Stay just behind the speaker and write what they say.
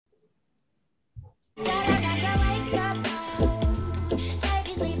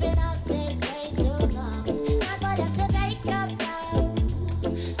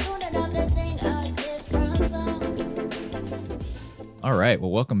right.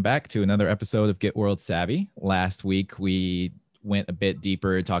 Well, welcome back to another episode of Get World Savvy. Last week, we went a bit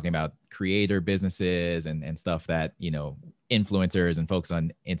deeper talking about creator businesses and stuff that, influencers and folks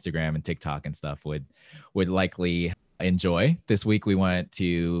on Instagram and TikTok and stuff would likely enjoy. This week, we wanted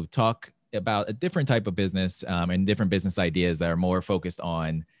to talk about a different type of business and different business ideas that are more focused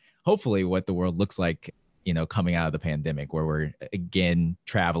on hopefully what the world looks like, coming out of the pandemic, where we're again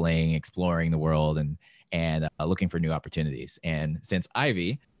traveling, exploring the world and looking for new opportunities. And since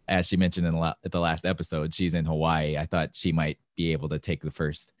Ivy, as she mentioned in the last episode, she's in Hawaii, I thought she might be able to take the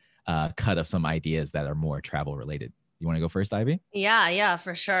first cut of some ideas that are more travel related. You want to go first, Ivy? Yeah,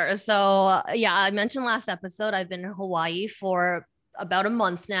 for sure. So, yeah, I mentioned last episode, I've been in Hawaii for about a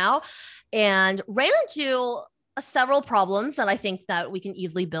month now and ran into several problems that I think that we can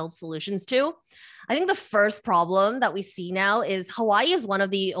easily build solutions to. I think the first problem that we see now is Hawaii is one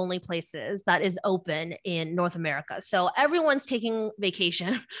of the only places that is open in North America. So everyone's taking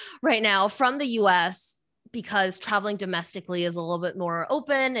vacation right now from the US because traveling domestically is a little bit more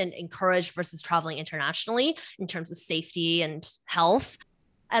open and encouraged versus traveling internationally in terms of safety and health.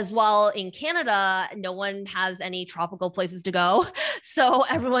 As well, in Canada, no one has any tropical places to go. So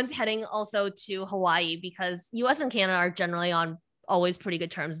everyone's heading also to Hawaii because US and Canada are generally on always pretty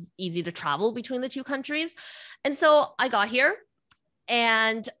good terms, easy to travel between the two countries. And so I got here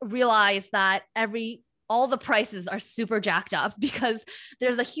and realized that all the prices are super jacked up because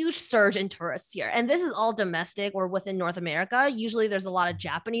there's a huge surge in tourists here. And this is all domestic or within North America. Usually there's a lot of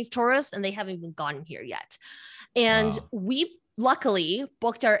Japanese tourists and they haven't even gotten here yet. And we luckily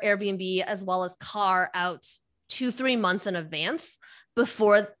booked our Airbnb as well as car out 2-3 months in advance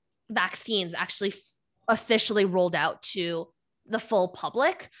before vaccines actually officially rolled out to the full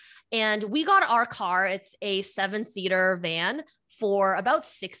public. And we got our car. It's a 7-seater van for about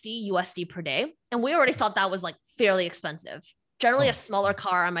 60 USD per day. And we already thought that was like fairly expensive. Generally, a smaller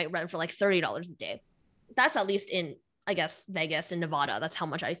car I might rent for like $30 a day. That's at least in, I guess, Vegas and Nevada. That's how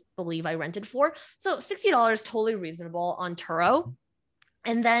much I believe I rented for. So $60, totally reasonable on Turo.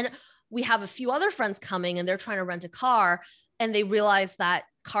 And then we have a few other friends coming and they're trying to rent a car and they realized that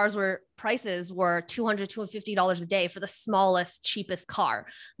prices were $200, $250 a day for the smallest, cheapest car,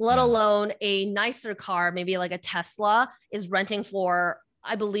 let alone a nicer car, maybe like a Tesla is renting for,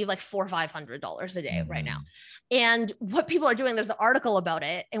 I believe, like $400 or $500 a day right now. And what people are doing, there's an article about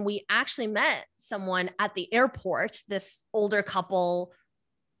it. And we actually met someone at the airport, this older couple,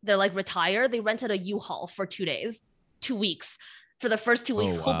 they're like retired. They rented a U-Haul for 2 weeks for the first 2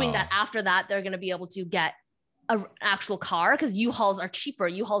 weeks, hoping that after that, they're going to be able to get an actual car because U-Hauls are cheaper.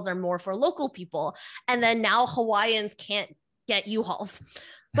 U-Hauls are more for local people. And then now Hawaiians can't get U-Hauls.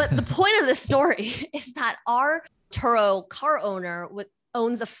 But the point of this story is that our Turo car owner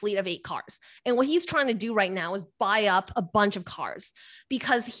owns a fleet of 8 cars. And what he's trying to do right now is buy up a bunch of cars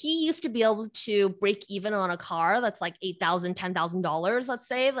because he used to be able to break even on a car that's like $8,000, $10,000, let's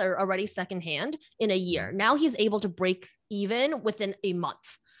say, they're already secondhand in a year. Now he's able to break even within a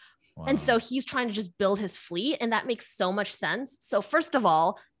month. Wow. And so he's trying to just build his fleet. And that makes so much sense. So first of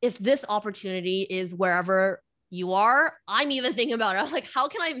all, if this opportunity is wherever you are, I'm even thinking about it. I'm like, how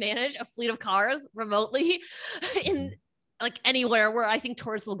can I manage a fleet of cars remotely in like anywhere where I think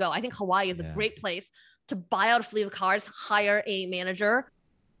tourists will go? I think Hawaii is a great place to buy out a fleet of cars, hire a manager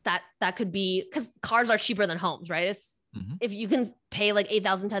that could be, because cars are cheaper than homes, right? It's if you can pay like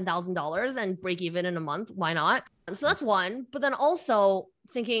 $8,000, $10,000 and break even in a month, why not? So that's one. But then also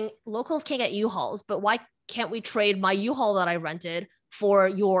thinking locals can't get U-Hauls, but why can't we trade my U-Haul that I rented for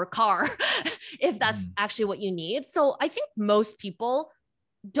your car if that's actually what you need? So I think most people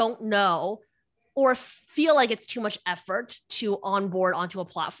don't know or feel like it's too much effort to onboard onto a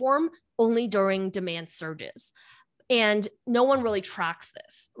platform only during demand surges. And no one really tracks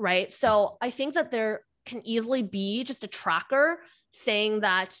this, right? So I think that there can easily be just a tracker saying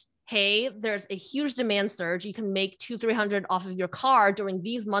that, hey, there's a huge demand surge. You can make $200-300 off of your car during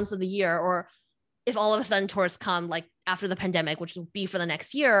these months of the year. Or if all of a sudden tourists come like after the pandemic, which will be for the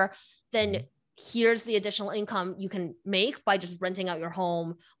next year, then here's the additional income you can make by just renting out your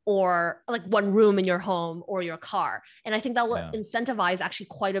home or like one room in your home or your car. And I think that will incentivize actually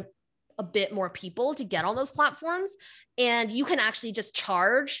quite a bit more people to get on those platforms. And you can actually just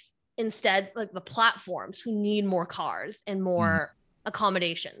charge instead like the platforms who need more cars and more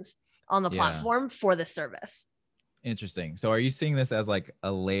accommodations on the platform for this service. Interesting. So are you seeing this as like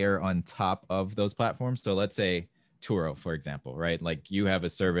a layer on top of those platforms? So let's say Turo, for example, right? Like you have a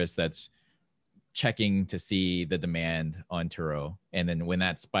service that's checking to see the demand on Turo. And then when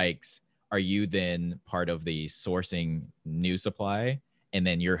that spikes, are you then part of the sourcing new supply? And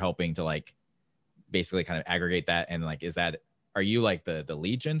then you're helping to like basically kind of aggregate that. And like, is that are you like the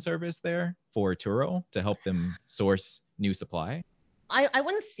lead gen service there for Turo to help them source new supply? I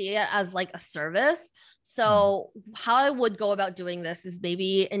wouldn't see it as like a service. So how I would go about doing this is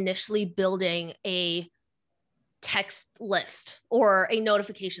maybe initially building a text list or a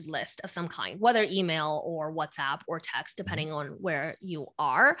notification list of some kind, whether email or WhatsApp or text, depending on where you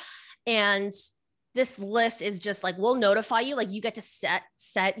are. And this list is just like, we'll notify you, like you get to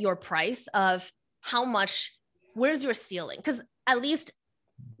set your price of how much, where's your ceiling? Because at least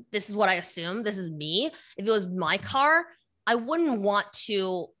this is what I assume. This is me. If it was my car, I wouldn't want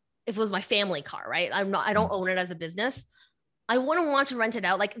to, if it was my family car, right? I don't own it as a business. I wouldn't want to rent it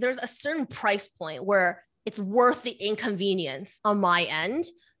out. Like there's a certain price point where it's worth the inconvenience on my end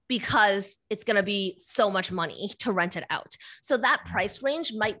because it's going to be so much money to rent it out. So that price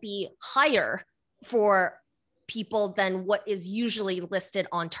range might be higher for people than what is usually listed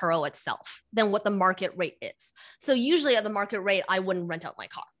on Turo itself, than what the market rate is. So usually at the market rate, I wouldn't rent out my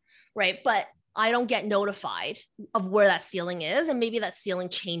car, right? But I don't get notified of where that ceiling is. And maybe that ceiling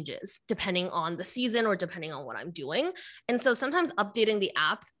changes depending on the season or depending on what I'm doing. And so sometimes updating the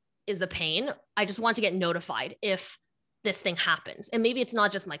app is a pain. I just want to get notified if this thing happens. And maybe it's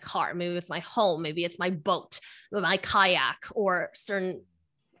not just my car. Maybe it's my home. Maybe it's my boat, my kayak, or certain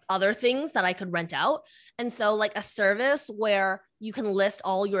other things that I could rent out. And so like a service where you can list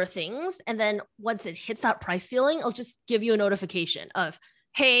all your things. And then once it hits that price ceiling, it'll just give you a notification of,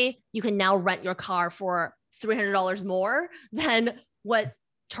 hey, you can now rent your car for $300 more than what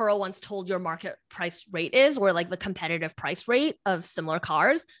Turo once told your market price rate is, or like the competitive price rate of similar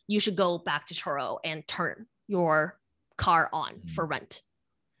cars. You should go back to Turo and turn your car on for rent.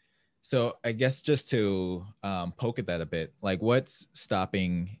 So I guess just to poke at that a bit, like what's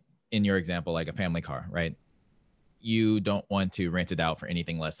stopping, in your example, like a family car, right? You don't want to rent it out for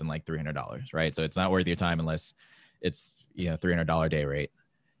anything less than like $300, right? So it's not worth your time unless it's, $300 day rate.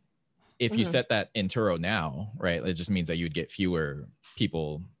 If you set that in Turo now, right, it just means that you'd get fewer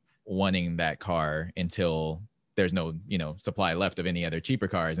people wanting that car until there's no, supply left of any other cheaper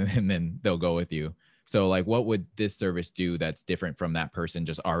cars, and then they'll go with you. So like, what would this service do that's different from that person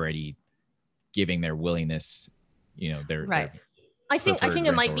just already giving their willingness, their right? I think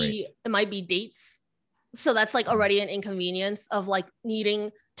it might be dates. So that's like already an inconvenience of like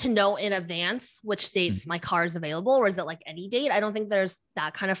needing to know in advance which dates my car is available, or is it like any date? I don't think there's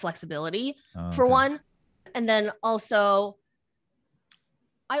that kind of flexibility for one. And then also,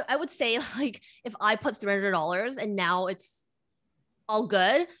 I would say like if I put $300 and now it's all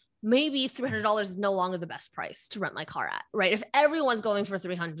good, maybe $300 is no longer the best price to rent my car at, right? If everyone's going for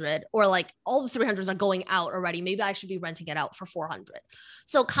 300, or like all the 300s are going out already, maybe I should be renting it out for 400.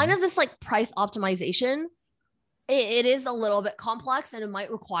 So kind of this like price optimization, it is a little bit complex and it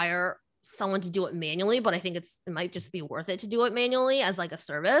might require someone to do it manually, but I think it might just be worth it to do it manually as like a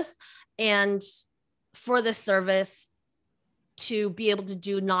service. And for this service to be able to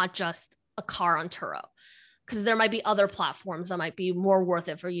do not just a car on Turo, because there might be other platforms that might be more worth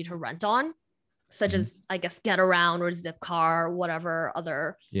it for you to rent on, such as, I guess, Getaround or Zipcar, whatever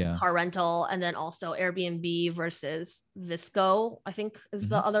other car rental. And then also Airbnb versus Visco, I think is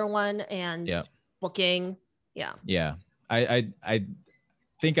the other one, and Booking. Yeah. I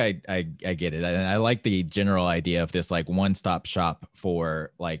think I get it. And I like the general idea of this like one-stop shop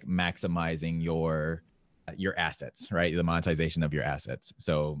for like maximizing your assets, right? The monetization of your assets.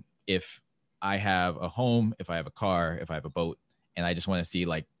 So if I have a home, if I have a car, if I have a boat, and I just want to see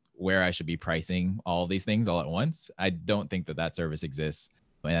like where I should be pricing all these things all at once, I don't think that service exists.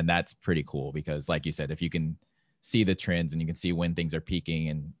 And that's pretty cool because like you said, if you can see the trends and you can see when things are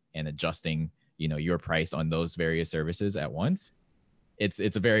peaking and adjusting, your price on those various services at once, it's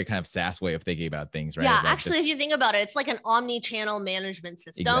a very kind of SaaS way of thinking about things, right? Yeah, like actually, if you think about it, it's like an omni-channel management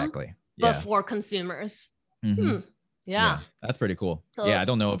system, exactly. but for consumers. Yeah, that's pretty cool. So, I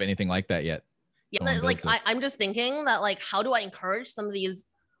don't know of anything like that yet. Yeah, like I'm just thinking that like, how do I encourage some of these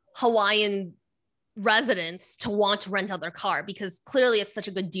Hawaiian residents to want to rent out their car? Because clearly it's such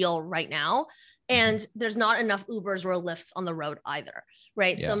a good deal right now, and there's not enough Ubers or Lyfts on the road either,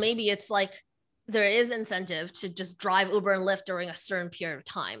 right? So maybe it's like there is incentive to just drive Uber and Lyft during a certain period of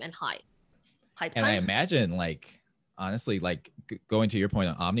time and hype time. And I imagine, like, honestly, like going to your point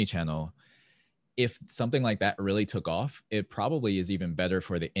on omnichannel, if something like that really took off, it probably is even better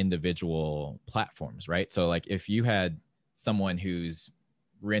for the individual platforms, right? So like if you had someone who's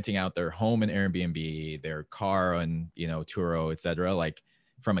renting out their home in Airbnb, their car on, Turo, et cetera, like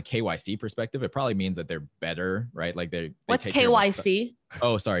from a KYC perspective, it probably means that they're better, right? Like they what's KYC?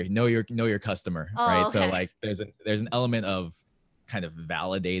 Oh, sorry. Know your customer, right? Okay. So like there's an element of kind of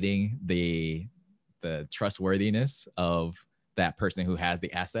validating the trustworthiness of that person who has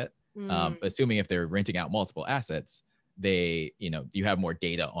the asset. Mm. Assuming if they're renting out multiple assets, they, you have more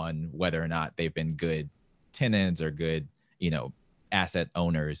data on whether or not they've been good tenants or good, asset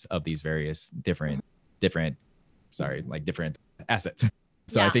owners of these various different different assets.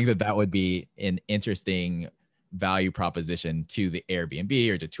 So Yeah. I think that would be an interesting value proposition to the Airbnb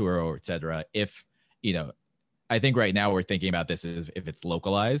or to Turo or et cetera. If, I think right now we're thinking about this as if it's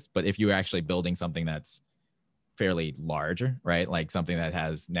localized, but if you're actually building something that's fairly large, right? Like something that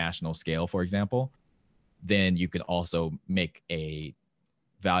has national scale, for example, then you could also make a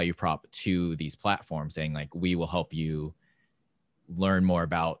value prop to these platforms saying like, we will help you learn more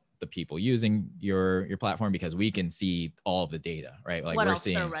about the people using your platform because we can see all of the data, right? Like we're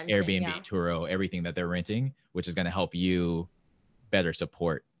seeing Airbnb, Turo, everything that they're renting, which is going to help you better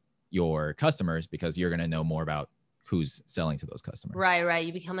support your customers because you're going to know more about who's selling to those customers. Right.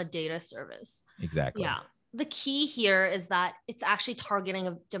 You become a data service. Exactly. Yeah. The key here is that it's actually targeting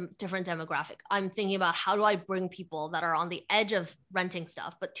a different demographic. I'm thinking about how do I bring people that are on the edge of renting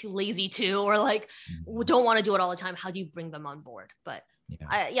stuff, but too lazy to, or like don't want to do it all the time. How do you bring them on board? But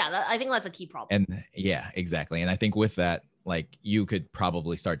I think that's a key problem. And yeah, exactly. And I think with that, like you could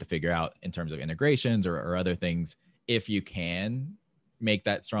probably start to figure out in terms of integrations or other things, if you can make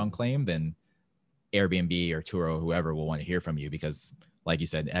that strong claim, then Airbnb or Turo, whoever will want to hear from you because like you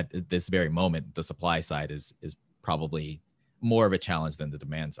said, at this very moment, the supply side is probably more of a challenge than the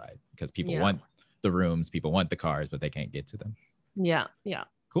demand side because people want the rooms, people want the cars, but they can't get to them. Yeah.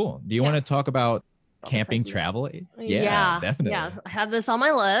 Cool. Do you want to talk about camping travel? Yeah, definitely. Yeah, I have this on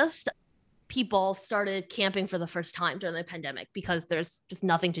my list. People started camping for the first time during the pandemic because there's just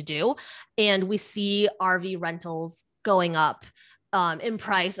nothing to do. And we see RV rentals going up in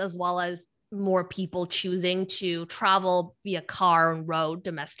price, as well as more people choosing to travel via car and road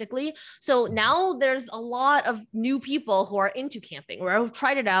domestically. So now there's a lot of new people who are into camping or who've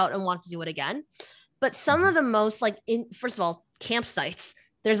tried it out and want to do it again. But some of the most first of all, campsites,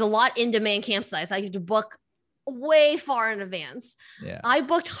 there's a lot in demand campsites. I have to book way far in advance. Yeah. I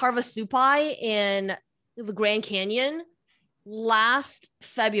booked Havasupai in the Grand Canyon last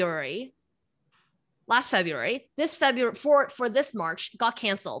February. This February for this March got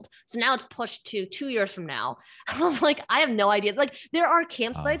canceled. So now it's pushed to 2 years from now. I'm like, I have no idea. Like there are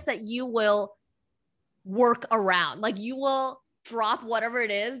campsites that you will work around. Like you will drop whatever it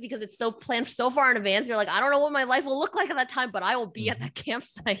is because it's so planned so far in advance. You're like, I don't know what my life will look like at that time, but I will be at that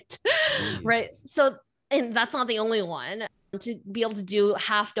campsite. Right. So, and that's not the only one. To be able to do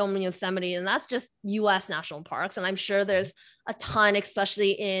Half Dome in Yosemite, and that's just US national parks. And I'm sure there's a ton,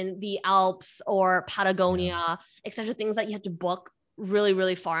 especially in the Alps or Patagonia, etc., things that you have to book really,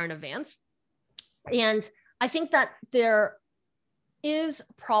 really far in advance. And I think that there is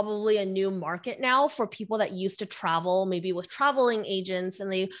probably a new market now for people that used to travel, maybe with traveling agents,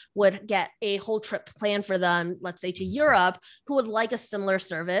 and they would get a whole trip planned for them, let's say to Europe, who would like a similar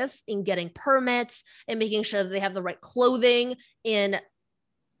service in getting permits and making sure that they have the right clothing, in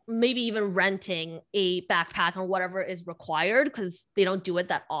maybe even renting a backpack or whatever is required, because they don't do it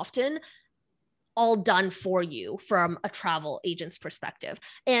that often, all done for you from a travel agent's perspective.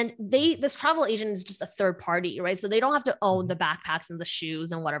 And this travel agent is just a third party, right? So they don't have to own the backpacks and the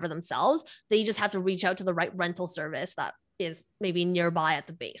shoes and whatever themselves. They just have to reach out to the right rental service that is maybe nearby at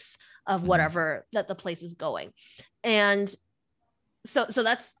the base of whatever that the place is going. And so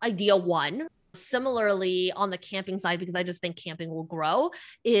that's idea one. Similarly, on the camping side, because I just think camping will grow,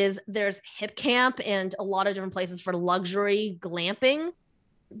 is there's Hip Camp and a lot of different places for luxury glamping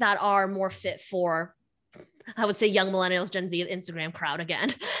that are more fit for, I would say, young millennials, Gen Z, Instagram crowd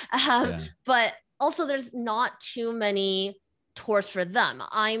again. But also there's not too many tours for them.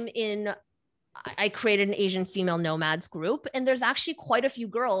 I created an Asian female nomads group, and there's actually quite a few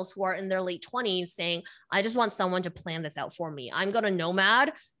girls who are in their late 20s saying, I just want someone to plan this out for me. I'm going to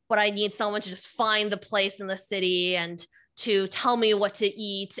nomad, but I need someone to just find the place in the city and to tell me what to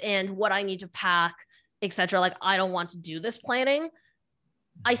eat and what I need to pack, etc. Like, I don't want to do this planning.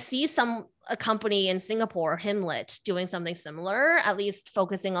 I see a company in Singapore, Himlet, doing something similar, at least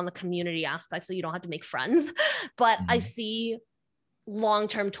focusing on the community aspect, so you don't have to make friends. But I see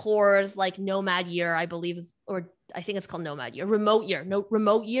long-term tours like Nomad Year, I believe, or I think it's called Nomad Year, Remote Year.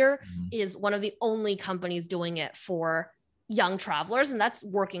 Remote Year is one of the only companies doing it for young travelers, and that's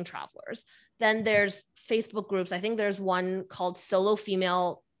working travelers. Then there's Facebook groups. I think there's one called Solo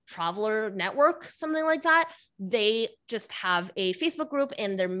Female Traveler Network, something like that. They just have a Facebook group,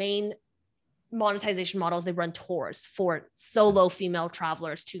 and their main monetization models, they run tours for solo female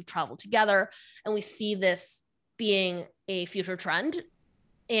travelers to travel together. And we see this being a future trend.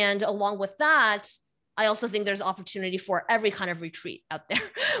 And along with that, I also think there's opportunity for every kind of retreat out there.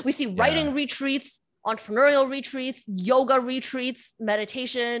 We see writing retreats, entrepreneurial retreats, yoga retreats,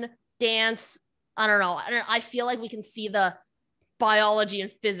 meditation, dance. I don't know. I feel like we can see the biology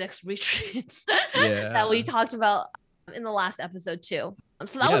and physics retreats that we talked about in the last episode too.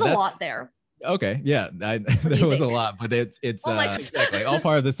 So that was a lot there. Okay. Yeah. There was a lot, but it's exactly all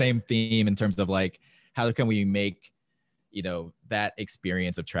part of the same theme in terms of like, how can we make, you know, that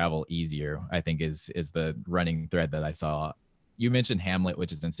experience of travel easier, I think is the running thread that I saw. You mentioned Hamlet,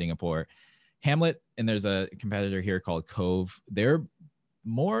 which is in Singapore. Hamlet, and there's a competitor here called Cove. They're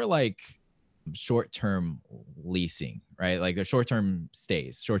more like short-term leasing, right? Like they're short-term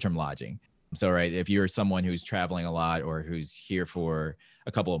stays, short-term lodging. So, right, if you're someone who's traveling a lot or who's here for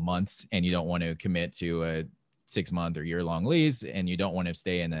a couple of months and you don't want to commit to a 6-month or year-long lease and you don't want to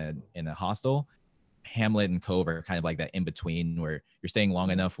stay in a hostel, Hamlet and Cove are kind of like that in between where you're staying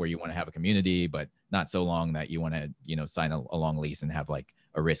long enough where you want to have a community, but not so long that you want to, you know, sign a long lease and have like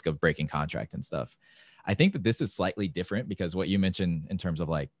a risk of breaking contract and stuff. I think that this is slightly different because what you mentioned in terms of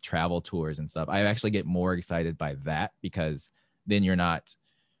like travel tours and stuff, I actually get more excited by that because then you're not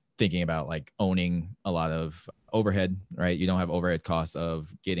thinking about like owning a lot of overhead, right? You don't have overhead costs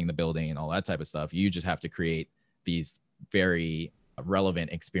of getting the building and all that type of stuff. You just have to create these very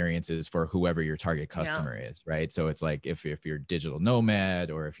relevant experiences for whoever your target customer is, right? So it's like if you're digital nomad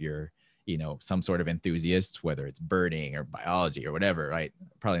or if you're, you know, some sort of enthusiast, whether it's birding or biology or whatever, right?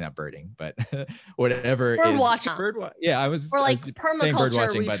 Probably not birding, but whatever. Bird watching. Yeah, I was. Or like permaculture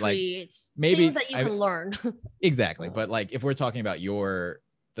watching, retreats, but like maybe things that you can learn. Exactly, but like if we're talking about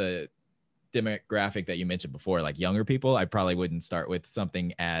the demographic that you mentioned before, like younger people, I probably wouldn't start with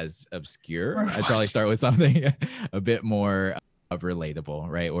something as obscure. I'd probably start with something a bit more relatable,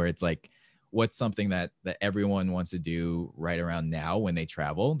 right? Where it's like, what's something that everyone wants to do right around now when they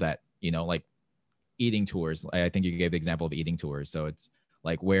travel that, you know, like eating tours. I think you gave the example of eating tours. So it's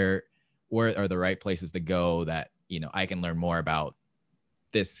like, where are the right places to go that, you know, I can learn more about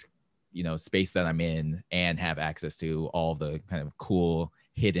this, you know, space that I'm in and have access to all the kind of cool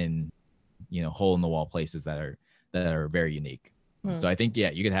hidden, you know, hole in the wall places that are very unique. So I think, yeah,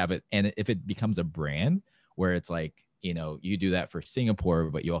 you could have it. And if it becomes a brand where it's like, you know, you do that for Singapore,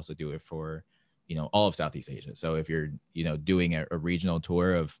 but you also do it for, you know, all of Southeast Asia. So if you're, you know, doing a regional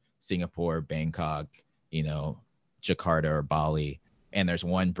tour of Singapore, Bangkok, you know, Jakarta or Bali, and there's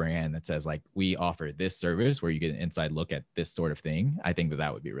one brand that says like, we offer this service where you get an inside look at this sort of thing, I think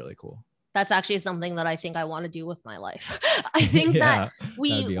that would be really cool. That's actually something that I think I want to do with my life. I think that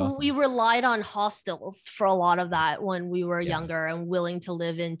we relied on hostels for a lot of that when we were younger and willing to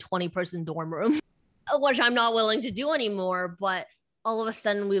live in 20-person dorm room, which I'm not willing to do anymore. But all of a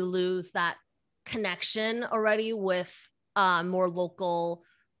sudden we lose that connection already with more local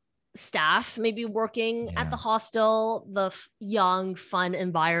staff, maybe working at the hostel. The young, fun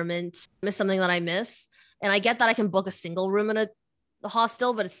environment is something that I miss. And I get that I can book a single room in the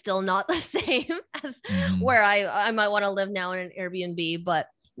hostel, but it's still not the same as where I might want to live now in an Airbnb. But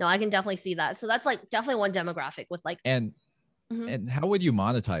no, I can definitely see that. So that's like definitely one demographic with like. And how would you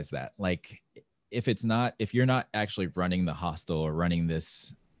monetize that? Like if you're not actually running the hostel or running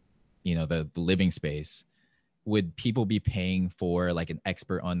this, you know, the living space, would people be paying for like an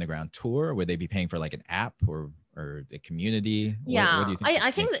expert on the ground tour? Would they be paying for like an app or the community? What do you think?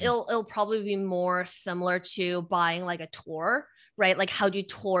 I think it'll probably be more similar to buying like a tour, right? Like how do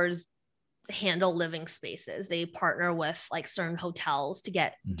tours handle living spaces? They partner with like certain hotels to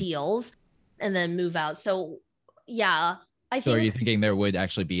get deals and then move out. So yeah, So are you thinking there would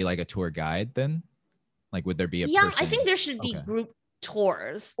actually be like a tour guide then? Like would there be a person? I think there should be group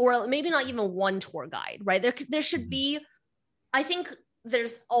tours, or maybe not even one tour guide, right? There should be, I think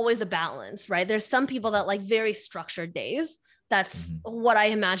there's always a balance, right? There's some people that like very structured days. That's what I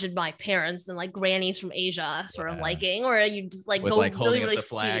imagined my parents and like grannies from Asia sort of liking, or you just like with go like really, holding really up the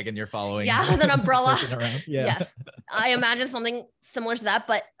flag and you're following. Yeah, with an umbrella. Yes. I imagine something similar to that,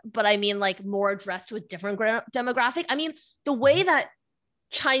 but I mean like more addressed to a different demographic. I mean, the way that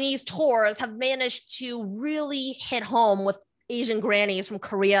Chinese tours have managed to really hit home with Asian grannies from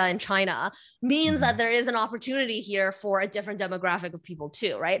Korea and China means that there is an opportunity here for a different demographic of people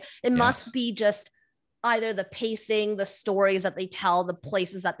too, right? It must be just either the pacing, the stories that they tell, the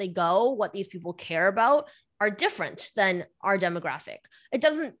places that they go, what these people care about are different than our demographic. It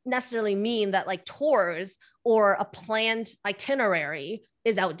doesn't necessarily mean that like tours or a planned itinerary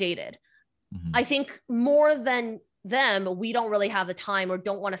is outdated. I think more than them, we don't really have the time or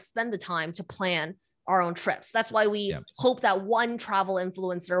don't want to spend the time to plan our own trips. That's why we hope that one travel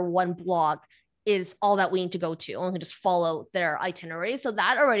influencer, one blog is all that we need to go to, and we can just follow their itinerary. So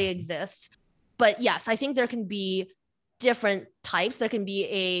that already exists. But yes, I think there can be different types. There can be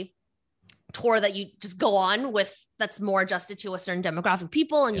a tour that you just go on with that's more adjusted to a certain demographic of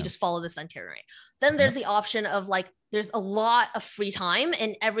people, and you just follow this itinerary. Then there's the option of like, there's a lot of free time,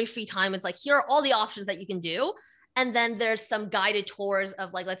 and every free time it's like, here are all the options that you can do. And then there's some guided tours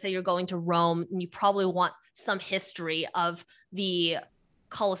of like, let's say you're going to Rome and you probably want some history of the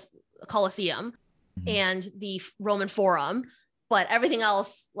Colosseum and the Roman Forum, but everything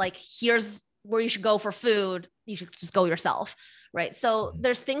else, like, here's where you should go for food, you should just go yourself, right? So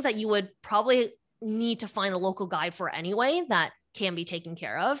there's things that you would probably need to find a local guide for anyway that can be taken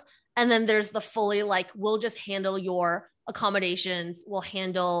care of. And then there's the fully like, we'll just handle your accommodations, we'll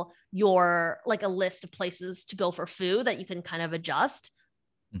handle your like a list of places to go for food that you can kind of adjust,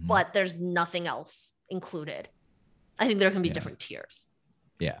 but there's nothing else included. I think there can be different tiers.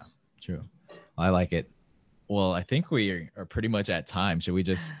 Yeah, true. I like it. Well, I think we are pretty much at time. Should we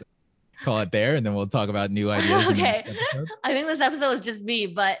just call it there and then we'll talk about new ideas? Okay. I think this episode was just me,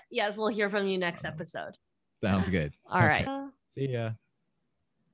 but yes, we'll hear from you next episode. Sounds good. All right. See ya.